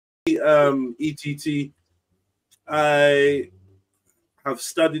ETT. I have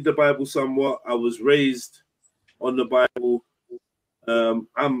studied the Bible somewhat. I was raised on the Bible.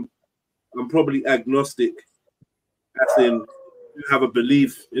 I'm probably agnostic, as in have a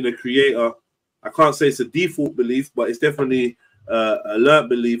belief in a creator. I can't say it's a default belief, but it's definitely a learned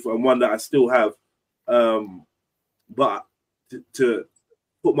belief and one that I still have. But to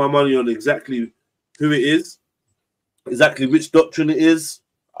put my money on exactly who it is, exactly which doctrine it is,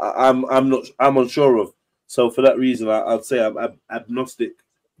 I'm unsure of. So for that reason, I'd say I'm agnostic.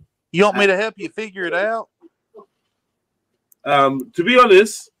 You want me to help you figure it out? To be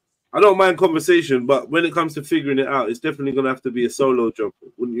honest, I don't mind conversation, but when it comes to figuring it out, it's definitely going to have to be a solo job.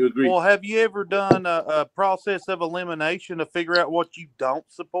 Wouldn't you agree? Well, have you ever done a process of elimination to figure out what you don't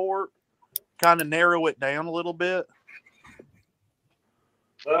support? Kind of narrow it down a little bit?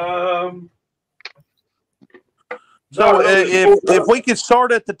 So if we could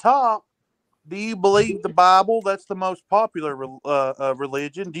start at the top, do you believe the Bible? That's the most popular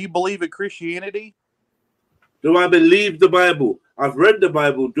religion. Do you believe in Christianity? Do I believe the Bible? I've read the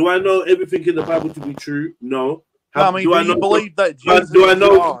Bible. Do I know everything in the Bible to be true? No. Do you believe that Jesus is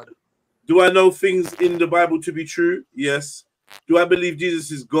God? Do I know things in the Bible to be true? Yes. Do I believe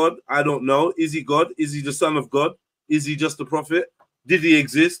Jesus is God? I don't know. Is he God? Is he the Son of God? Is he just a prophet? Did he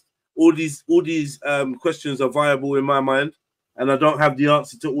exist? All these questions are viable in my mind, and I don't have the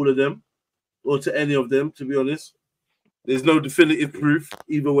answer to all of them or to any of them, to be honest. There's no definitive proof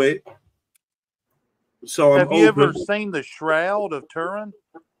either way. So have you ever seen the Shroud of Turin?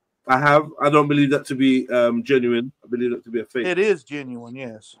 I have. I don't believe that to be genuine. I believe that to be a fake. It is genuine,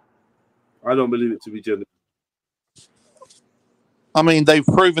 yes. I don't believe it to be genuine. I mean, they've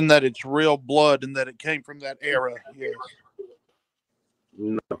proven that it's real blood and that it came from that era. Yes.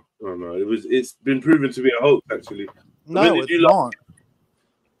 No. It's been proven to be a hoax, actually. No, it's not.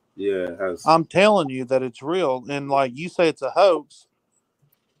 Yeah, it has. I'm telling you that it's real, and like you say, it's a hoax.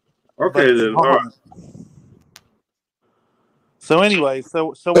 Okay, then. All right. So anyway,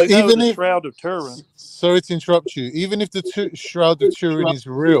 so we know the Shroud of Turin. Sorry to interrupt you. Even if the Shroud of Turin is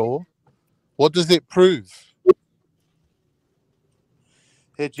real, what does it prove?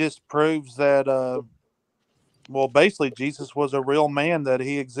 It just proves that, well, basically, Jesus was a real man, that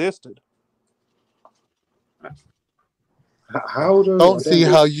he existed. Don't see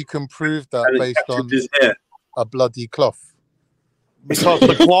how you can prove that based on a bloody cloth. Because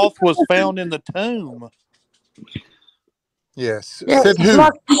the cloth was found in the tomb. Yes. Said who?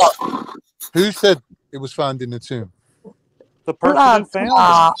 Who said it was found in the tomb? The person who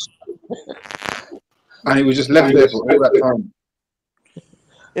found it. And it was just left there for all that time.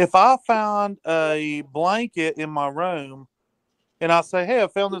 If I found a blanket in my room and I say, hey, I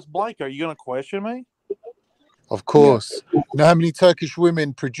found this blanket, are you going to question me? Of course. You know how many Turkish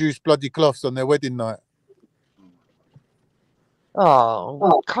women produce bloody cloths on their wedding night?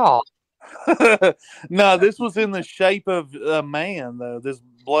 Oh, Carl. No, this was in the shape of a man, though, this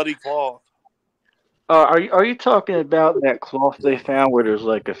bloody cloth. Are you talking about that cloth they found where there's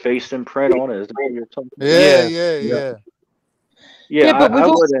like a face imprint on it? Is that what you're talking about? Yeah, but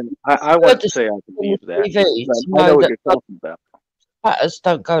I wouldn't say I believe that. I know what you're talking about. Matters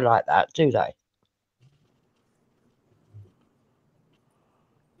don't go like that, do they?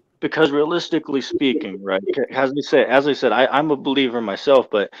 Because realistically speaking, right? As I said, I'm a believer myself,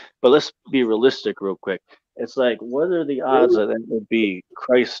 but let's be realistic real quick. It's like, what are the odds that it would be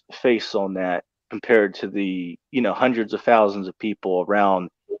Christ's face on that compared to the hundreds of thousands of people around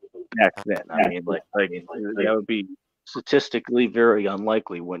back then? I mean, that would be statistically very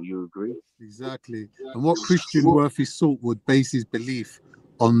unlikely. Wouldn't you agree? Exactly. And what Christian worth his salt would base his belief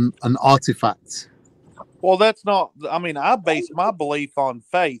on an artifact? Well, that's not, I mean, I base my belief on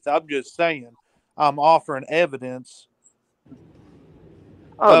faith. I'm just saying, I'm offering evidence.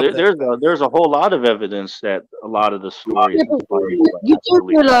 Oh, there's a whole lot of evidence that a lot of the stories. You do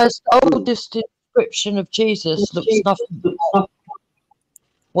realise the oldest description of Jesus looks nothing like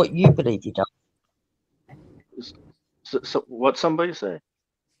what you believe he does. So what somebody say?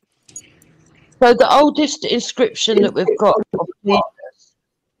 So the oldest inscription that we've got of Jesus,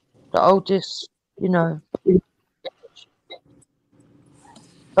 the oldest,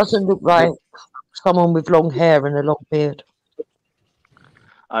 doesn't look like someone with long hair and a long beard.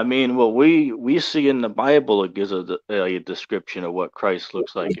 I mean, what we see in the Bible, it gives a description of what Christ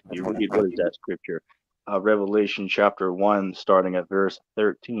looks like. If you read, what is that scripture? Revelation chapter 1, starting at verse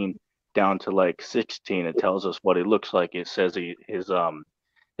 13 down to like 16, it tells us what he looks like. It says his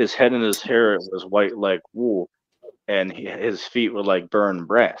head and his hair was white like wool, and his feet were like burned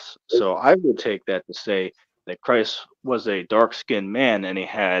brass. So I would take that to say that Christ was a dark-skinned man, and he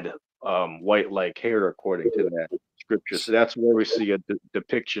had white like hair according to that scripture. So that's where we see a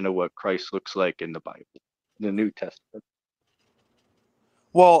depiction of what Christ looks like in the Bible, in the New Testament.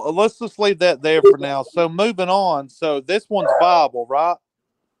 Well, let's just leave that there for now. So moving on. So this one's Bible, right?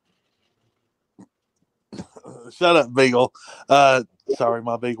 Shut up, Beagle. Sorry,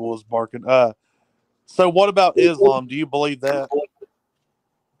 my Beagle was barking. So what about Islam? Do you believe that?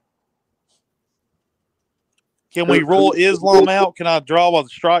 Can we rule Islam out? Can I draw a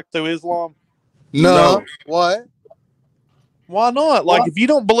strike through Islam? No. Why? Why not? Like, if you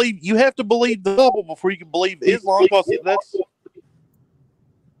don't believe, you have to believe the Bible before you can believe Islam, because that's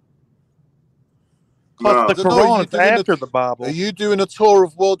the Quran is after the Bible. Are you doing a tour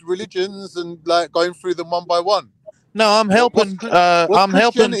of world religions and like going through them one by one? No, I'm helping. I'm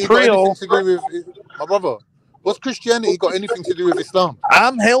helping Trill. My brother, what's Christianity got anything to do with Islam?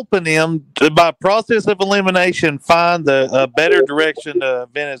 I'm helping him by process of elimination find a better direction to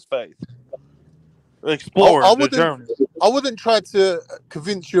vent his faith. Explore the journey. I wouldn't try to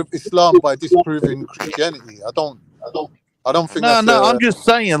convince you of Islam by disproving Christianity. I don't think. No. I'm just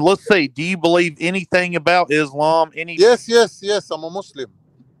saying. Let's see. Do you believe anything about Islam? Yes. I'm a Muslim.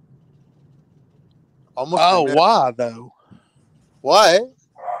 Oh, yeah. Why though? Why?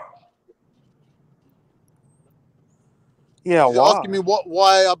 Yeah, You're why? asking me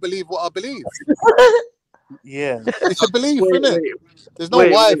why I believe what I believe. Yeah, it's a belief, isn't it? There's no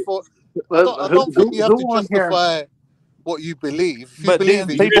why for. I don't think you have to justify what you believe. But then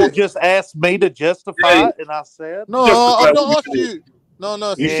people just asked me to justify it, and I said, "No, I've not asked you."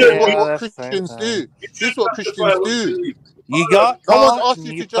 No. This is what Christians do. This is what Christians do. You got no one's asked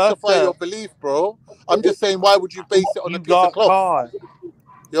you to justify your belief, bro. I'm just saying, why would you base it on a piece of cloth?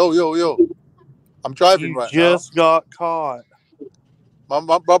 Yo. I'm driving right now. You just got caught. My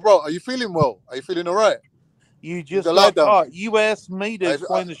bro, are you feeling well? Are you feeling all right? You just got caught. You asked me to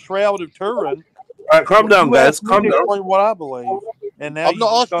explain the Shroud of Turin. All right, calm down, guys. Calm down. Explain what I believe. And now I've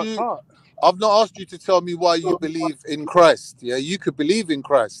not asked you to tell me why you believe in Christ. Yeah, you could believe in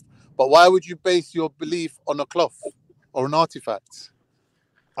Christ, but why would you base your belief on a cloth or an artifact?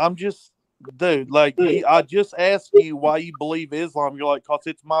 I'm just, dude. Like, I just asked you why you believe Islam. You're like, cause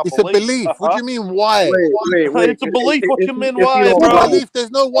it's my belief. It's a belief. What do you mean why? Wait. It's a belief. What you mean why, bro? It's a belief.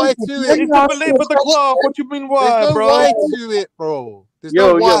 There's no why to it. It's a belief with the cloth. What you mean why, There's no bro? why to it, bro. There's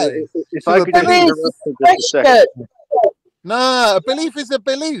no why. If I could just interrupt for just a second. Nah, a belief is a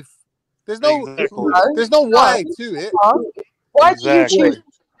belief. There's no why to it. Why do you choose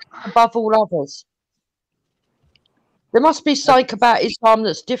above all others? There must be something about Islam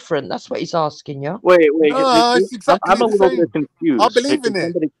that's different. That's what he's asking you. Wait. No, it's exactly I'm a little bit confused. I believe in it.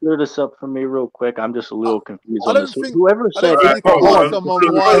 Somebody clear this up for me real quick. I'm just a little confused on this. Whoever said someone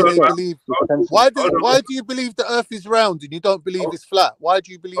why they believe. Why do you believe the Earth is round and you don't believe it's flat? Why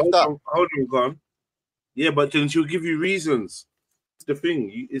do you believe that? Hold on, gone. Yeah, but then she'll give you reasons. It's the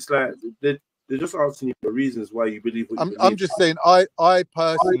thing. It's like they're just asking you for reasons why you believe what you believe. I'm just saying, I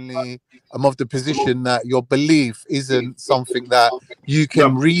personally am of the position that your belief isn't something that you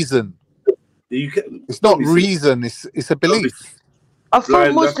can reason. It's not reason, it's a belief. I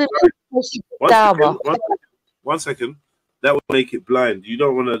thought Muslims one second. That would make it blind. You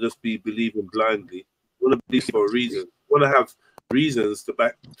don't want to just be believing blindly. You want to believe for a reason. You want to have reasons to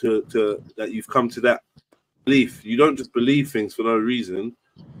back to that you've come to that belief. You don't just believe things for no reason.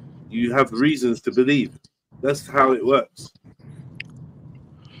 You have reasons to believe. That's how it works.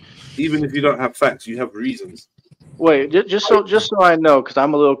 Even if you don't have facts, you have reasons. Wait, just so I know, because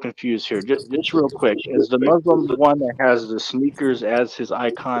I'm a little confused here. Just real quick, is the Muslim the one that has the sneakers as his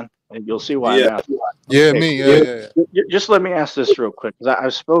icon? And you'll see why I'm asking. Yeah, me. Just let me ask this real quick, because I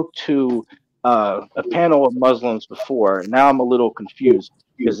spoke to a panel of Muslims before. Now I'm a little confused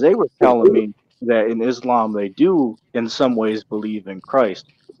because they were telling me that in Islam they do, in some ways, believe in Christ.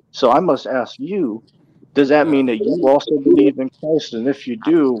 So I must ask you, does that mean that you also believe in Christ? And if you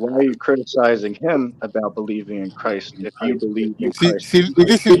do, why are you criticizing him about believing in Christ if you believe in Christ? See,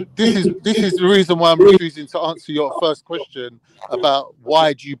 this is the reason why I'm refusing to answer your first question about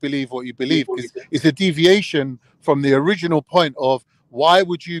why do you believe what you believe, because it's a deviation from the original point of why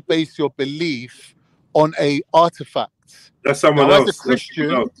would you base your belief on a artifact? That's someone else.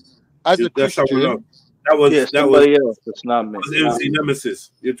 As a Christian, that was somebody else. It's not me. It was the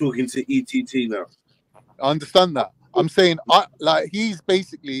Nemesis. You're talking to ETT now. I understand that. I'm saying, he's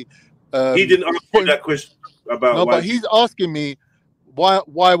basically. He didn't ask me that question about. No, but he's asking me why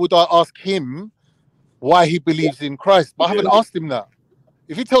would I ask him why he believes in Christ? But I haven't asked him that.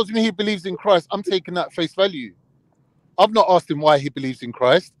 If he tells me he believes in Christ, I'm taking that face value. I've not asked him why he believes in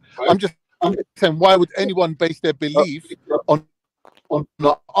Christ. I'm saying, why would anyone base their belief on on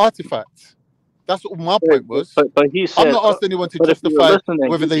the artifact. That's what my point was. But he said, I'm not asking anyone to but if you were justify listening,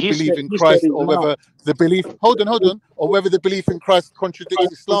 whether they he believe said, in he said Christ he's or not. whether the belief. Hold on, or whether the belief in Christ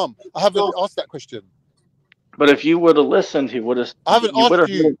contradicts Islam. I haven't asked that question. But if you would have listened, he would have. I haven't You would asked have.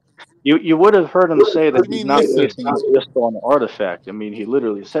 you. You would have heard him say What that do you he's mean? not Listen. based just on an artifact. I mean, he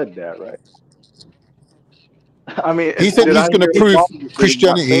literally said that, right? I mean, He said did I he's going to hear you prove wrong? Did he not say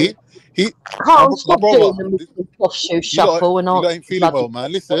Christianity. it? He, Carl, my stop brother, doing the Mr. Posture shuffle and you answer ain't the feeling bloody well,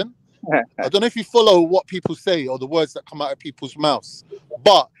 man. Listen, I don't know if you follow what people say or the words that come out of people's mouths,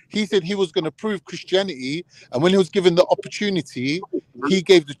 but he said he was going to prove Christianity, and when he was given the opportunity, he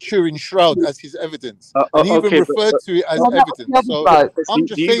gave the Turin Shroud as his evidence, and he even Okay, referred to it as No, that was the evidence. other So bloke. I'm do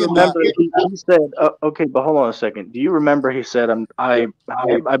just you saying that. remember he said? Okay, but hold on a second. Do you remember he said, I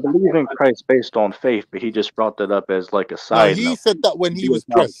believe in Christ based on faith," but he just brought that up as like a No, side he note. said that when he You was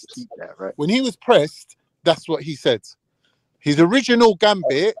acknowledge pressed. that, right? When he was pressed, that's what he said. His original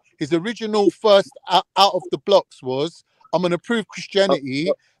gambit, his original first out of the blocks was, "I'm going to prove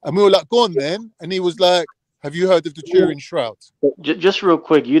Christianity," and we were like, "Go on then," and he was like, "Have you heard of the Turin Shroud?" But just real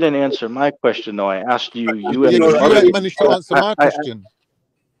quick, you didn't answer my question though. I asked you. You as Yeah, a because you ain't Muslim. managed to answer my question.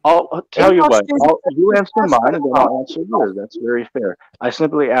 I'll tell you what. You answer mine, and then I'll answer yours. That's very fair. I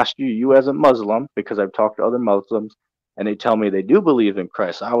simply asked you, you as a Muslim, because I've talked to other Muslims, and they tell me they do believe in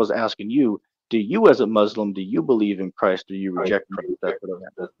Christ. I was asking you, do you as a Muslim, do you believe in Christ? Do you reject Christ? That's what I'm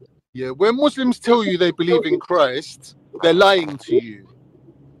asking. Yeah, when Muslims tell you they believe in Christ, they're lying to you.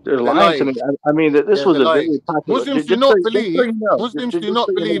 They're They're lying to me. lying. I mean, that this Yeah, was they're a very lying. popular. Muslims do Just so not you believe. know, Muslims do just not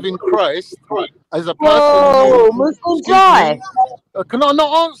so you believe know. in Christ as a person Whoa, who. Muslims Excuse lie. me. Can I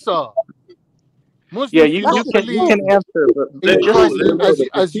not answer? Yeah, Muslims do you not you believe can answer, but in Let just so cool. Christ you Let know, as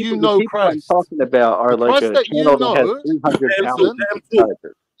cool. the you people know I'm Christ. talking about are The like Christ a that you channel that has know. 300,000 Listen.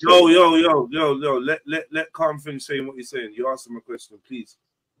 subscribers. So Yo. Let Calm finish saying what he's saying. You asked him a question, please.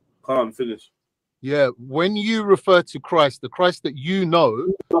 Calm, finish. Yeah, when you refer to Christ, the Christ that you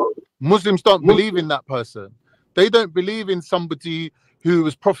know, Muslims don't believe in that person. They don't believe in somebody who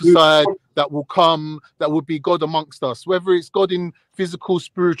was prophesied that will come, that will be God amongst us. Whether it's God in physical,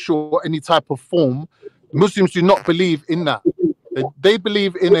 spiritual, or any type of form, Muslims do not believe in that. They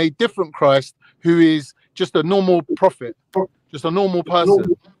believe in a different Christ who is just a normal prophet, just a normal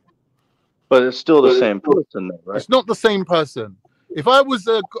person. but it's still the same person, though, right? It's not the same person. If I was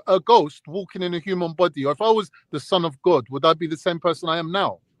a ghost walking in a human body, or if I was the son of God, would I be the same person I am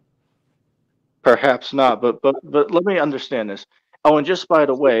now? Perhaps not, but let me understand this. Oh, and just by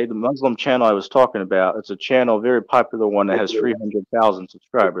the way, the Muslim channel I was talking about, it's a channel, a very popular one that has 300,000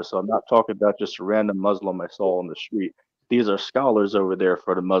 subscribers. So I'm not talking about just a random Muslim I saw on the street. These are scholars over there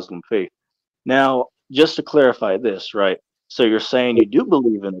for the Muslim faith. Now, just to clarify this, right? So you're saying you do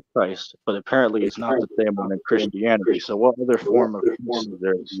believe in a Christ, but apparently it's not the same one in Christianity. So what other form of Christ is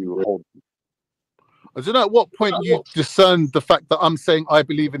there you hold? I don't know at what point you discerned the fact that I'm saying I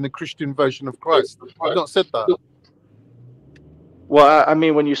believe in the Christian version of Christ. I've not said that. Well, I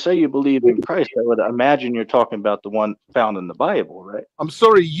mean, when you say you believe in Christ, I would imagine you're talking about the one found in the Bible, right? I'm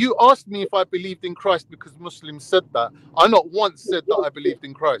sorry, you asked me if I believed in Christ because Muslims said that. I not once said that I believed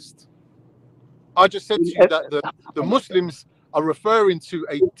in Christ. I just said to you that the Muslims are referring to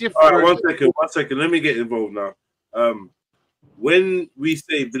a different... All right, one second. Let me get involved now. When we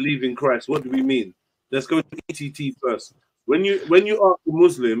say believe in Christ, what do we mean? Let's go to ETT first. When you ask a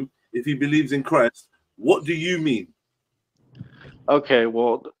Muslim if he believes in Christ, what do you mean? Okay,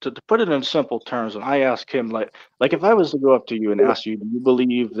 well, to put it in simple terms, when I ask him, like if I was to go up to you and ask you, do you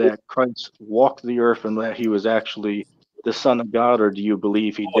believe that Christ walked the earth and that he was actually the Son of God, or do you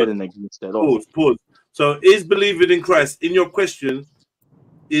believe he didn't exist at all? Pause. So, is believing in Christ in your question?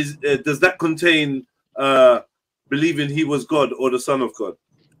 Is does that contain believing he was God or the Son of God?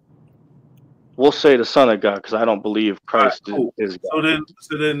 We'll say the Son of God because I don't believe Christ is God.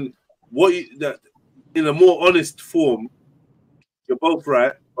 So then, what that in a more honest form, you're both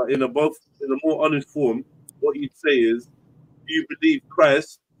right, but in a more honest form, what you'd say is, do you believe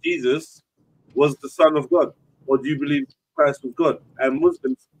Christ, Jesus, was the Son of God, or do you believe Christ was God? And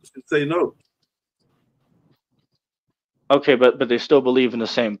Muslims should say no. Okay, but they still believe in the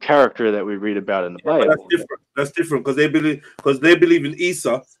same character that we read about in the Bible. That's different. That's different because they believe in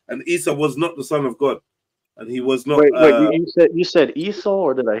Isa, and Isa was not the Son of God, and he was not. Wait, you said Esau,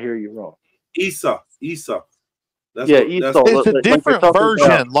 or did I hear you wrong? Isa. Esau. It's a different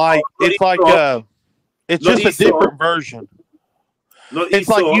version. It's just a different version. It's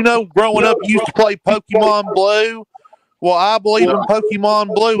like, growing up, you used to play Pokemon Blue. Well, I believe in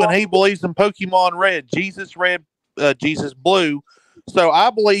Pokemon Blue, and he believes in Pokemon Red. Jesus Red, Jesus Blue. So I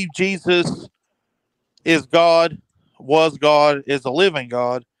believe Jesus is God. was God, is a living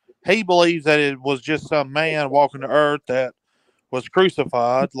God. He believes that it was just some man walking the earth that was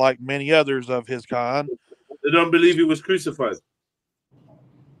crucified, like many others of his kind. They don't believe he was crucified.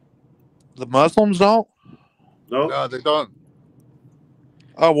 The Muslims don't? No, they don't.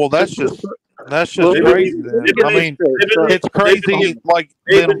 Oh, well, that's just They crazy believe- then. they I believe- mean, they believe- it's crazy. they believe- Like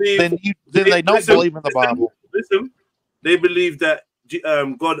they then believe- they don't listen, believe in the Bible. Listen, they believe that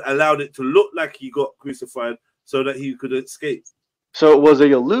God allowed it to look like he got crucified so that he could escape. So it was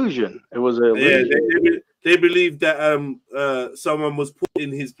an illusion. It was an illusion. Yeah, they believe that someone was put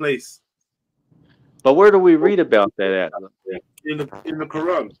in his place. But where do we read about that at? In the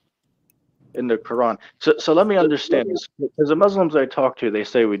Quran. In the Quran. So let me understand this. Because the Muslims I talk to, they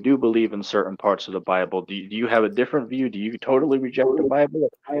say we do believe in certain parts of the Bible. Do you have a different view? Do you totally reject the Bible,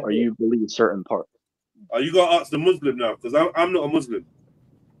 or you believe certain parts? You got to ask the Muslim now, because I'm not a Muslim.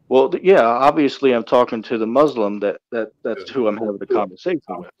 Well, yeah, obviously I'm talking to the Muslim that's who I'm having the conversation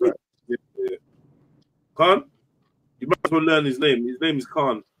with. Right? Yeah. Khan? You might as well learn his name. His name is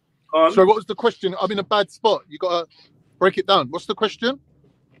Khan. Khan? So what was the question? I'm in a bad spot. You got to break it down. What's the question?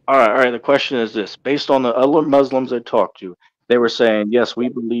 All right. The question is this: based on the other Muslims I talked to, they were saying, yes, we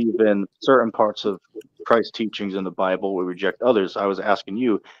believe in certain parts of Christ's teachings in the Bible. We reject others. I was asking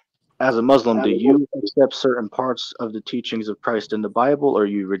you, as a Muslim, do you accept certain parts of the teachings of Christ in the Bible, or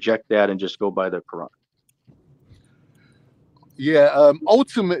you reject that and just go by the Quran? Yeah,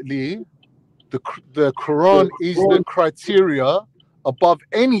 ultimately, the Quran is the criteria above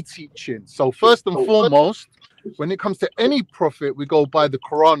any teaching. So first and foremost, when it comes to any prophet, we go by the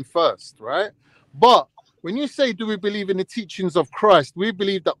Quran first, right? But when you say, do we believe in the teachings of Christ? We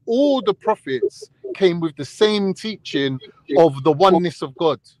believe that all the prophets came with the same teaching of the oneness of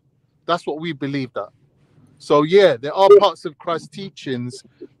God. That's what we believe that. So yeah, there are parts of Christ's teachings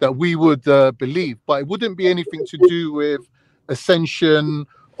that we would believe, but it wouldn't be anything to do with ascension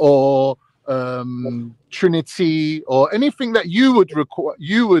or Trinity or anything that you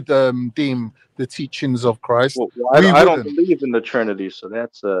would deem the teachings of Christ. Well, I don't believe in the Trinity, so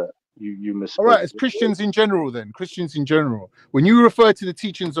that's you misspoke. All right, as Christians in general, then Christians in general, when you refer to the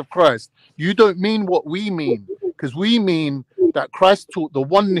teachings of Christ, you don't mean what we mean, because we mean that Christ taught the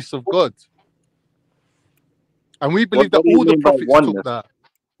oneness of God, and we believe that all the prophets took that.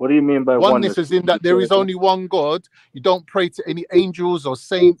 What do you mean by oneness? Is in that there is only one God. You don't pray to any angels or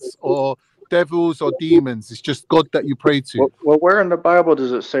saints or devils or demons. It's just God that you pray to. Well, where in the Bible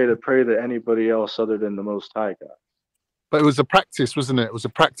does it say to pray to anybody else other than the Most High God? But it was a practice, wasn't it? It was a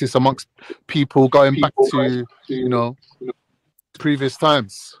practice amongst people going back to, previous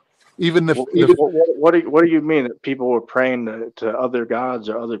times. Even what do you mean that people were praying to other gods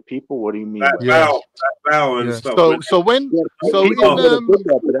or other people? What do you mean? Bow and stuff. But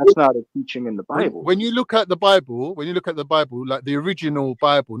that's not a teaching in the Bible. When you look at the Bible, like the original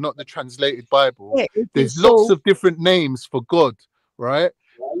Bible, not the translated Bible, there's lots of different names for God, right?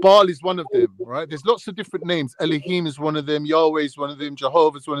 Baal is one of them, right? There's lots of different names. Elohim is one of them. Yahweh is one of them.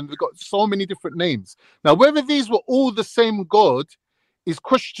 Jehovah is one of them. They've got so many different names. Now, whether these were all the same God is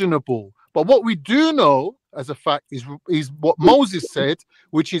questionable. But what we do know as a fact is what Moses said,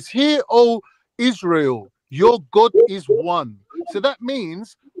 which is, "Hear, O Israel, your God is one." So that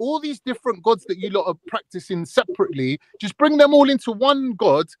means all these different gods that you lot are practicing separately, just bring them all into one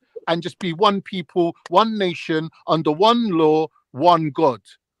God and just be one people, one nation, under one law, one God.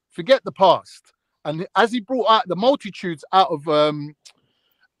 Forget the past. And as he brought out the multitudes out of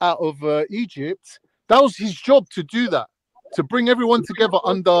Egypt, that was his job to do that, to bring everyone together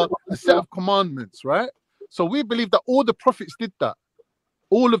under a set of commandments, right? So we believe that all the prophets did that.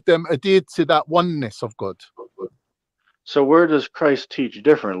 All of them adhered to that oneness of God. So where does Christ teach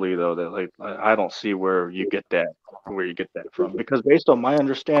differently, though? That I don't see where you get that from. Because based on my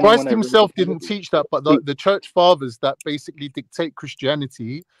understanding, Christ himself didn't teach that, but the church fathers that basically dictate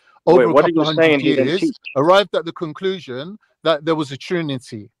Christianity over a couple of hundred years arrived at the conclusion that there was a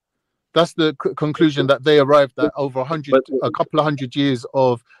Trinity. That's the conclusion that they arrived at over a couple of hundred years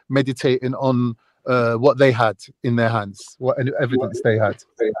of meditating on what they had in their hands, what evidence they had.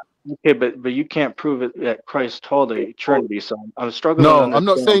 Okay, but you can't prove it that Christ taught a Trinity. So I'm struggling. No, I'm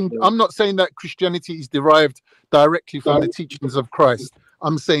not saying that Christianity is derived directly from the teachings of Christ.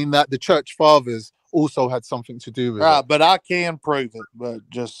 I'm saying that the church fathers also had something to do with it. But I can prove it. But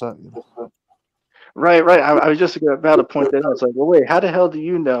just so you know. Right. I was just about to point that out. It's like, well, wait, how the hell do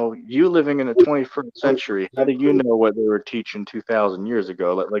you know, you living in the 21st century, how do you know what they were teaching 2,000 years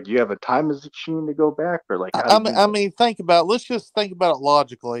ago? Like, do you have a time machine to go back? Or like, I mean, let's just think about it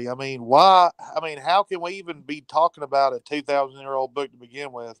logically. I mean, how can we even be talking about a 2,000-year-old book to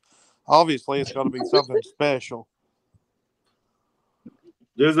begin with? Obviously, it's going to be something special.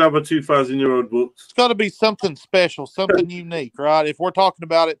 There's other 2,000-year-old books. It's got to be something special, something unique, right? If we're talking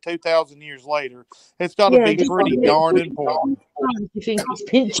about it 2,000 years later, it's got to be pretty darn important. You think it's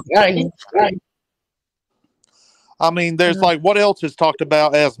been changed? I mean, there's like, what else is talked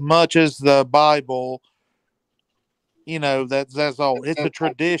about as much as the Bible? You know, that's all. It's a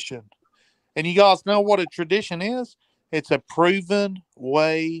tradition. And you guys know what a tradition is? It's a proven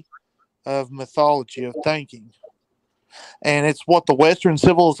way of mythology, of thinking. And it's what the Western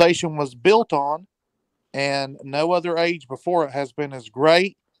civilization was built on. And no other age before it has been as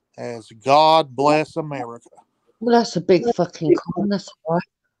great as God Bless America. Well, that's a big fucking con. That's right.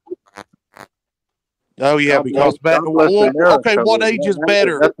 Oh, yeah, because back. Okay, what age is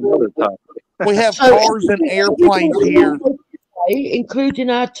better? We have cars and airplanes here. Including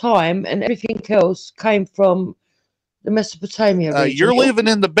our time and everything else came from the Mesopotamia region. You're living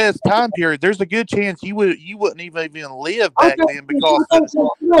in the best time period. There's a good chance you wouldn't even live back then because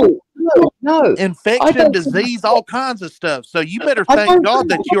no infection, disease, all kinds of stuff. So you better thank God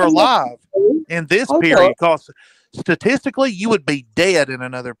that you're alive in this period, because statistically you would be dead in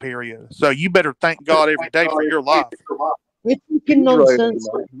another period. So you better thank God every day for your life. We're talking nonsense.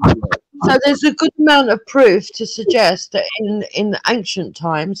 So there's a good amount of proof to suggest that in ancient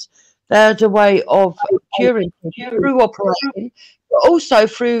times they had a way of curing through operating, but also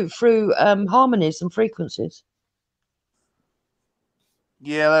through harmonies and frequencies.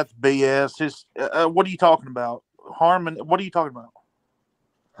 Yeah, that's BS. It's, what are you talking about? Harmony? What are you talking about?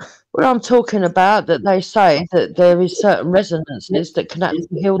 Well, I'm talking about that they say that there is certain resonances that can actually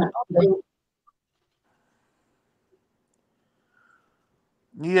heal the body.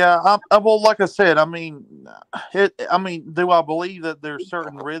 Yeah, well, like I said, I mean, do I believe that there's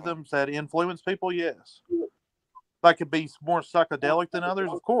certain rhythms that influence people? Yes. That could be more psychedelic than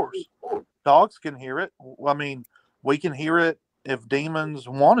others, of course. Dogs can hear it. I mean, we can hear it if demons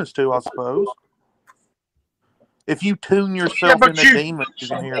want us to, I suppose. If you tune yourself into demons, you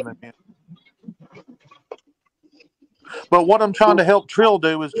can hear them. But what I'm trying to help Trill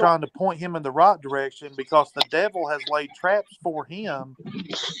do is trying to point him in the right direction, because the devil has laid traps for him,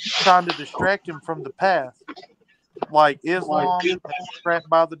 trying to distract him from the path. Like Islam is trapped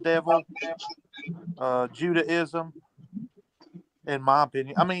by the devil, Judaism, in my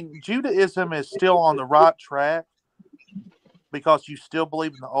opinion. I mean, Judaism is still on the right track because you still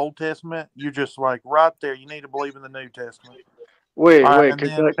believe in the Old Testament. You're just like right there. You need to believe in the New Testament. Wait.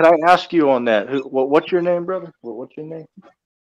 Can I ask you on that? What's your name, brother? What's your name?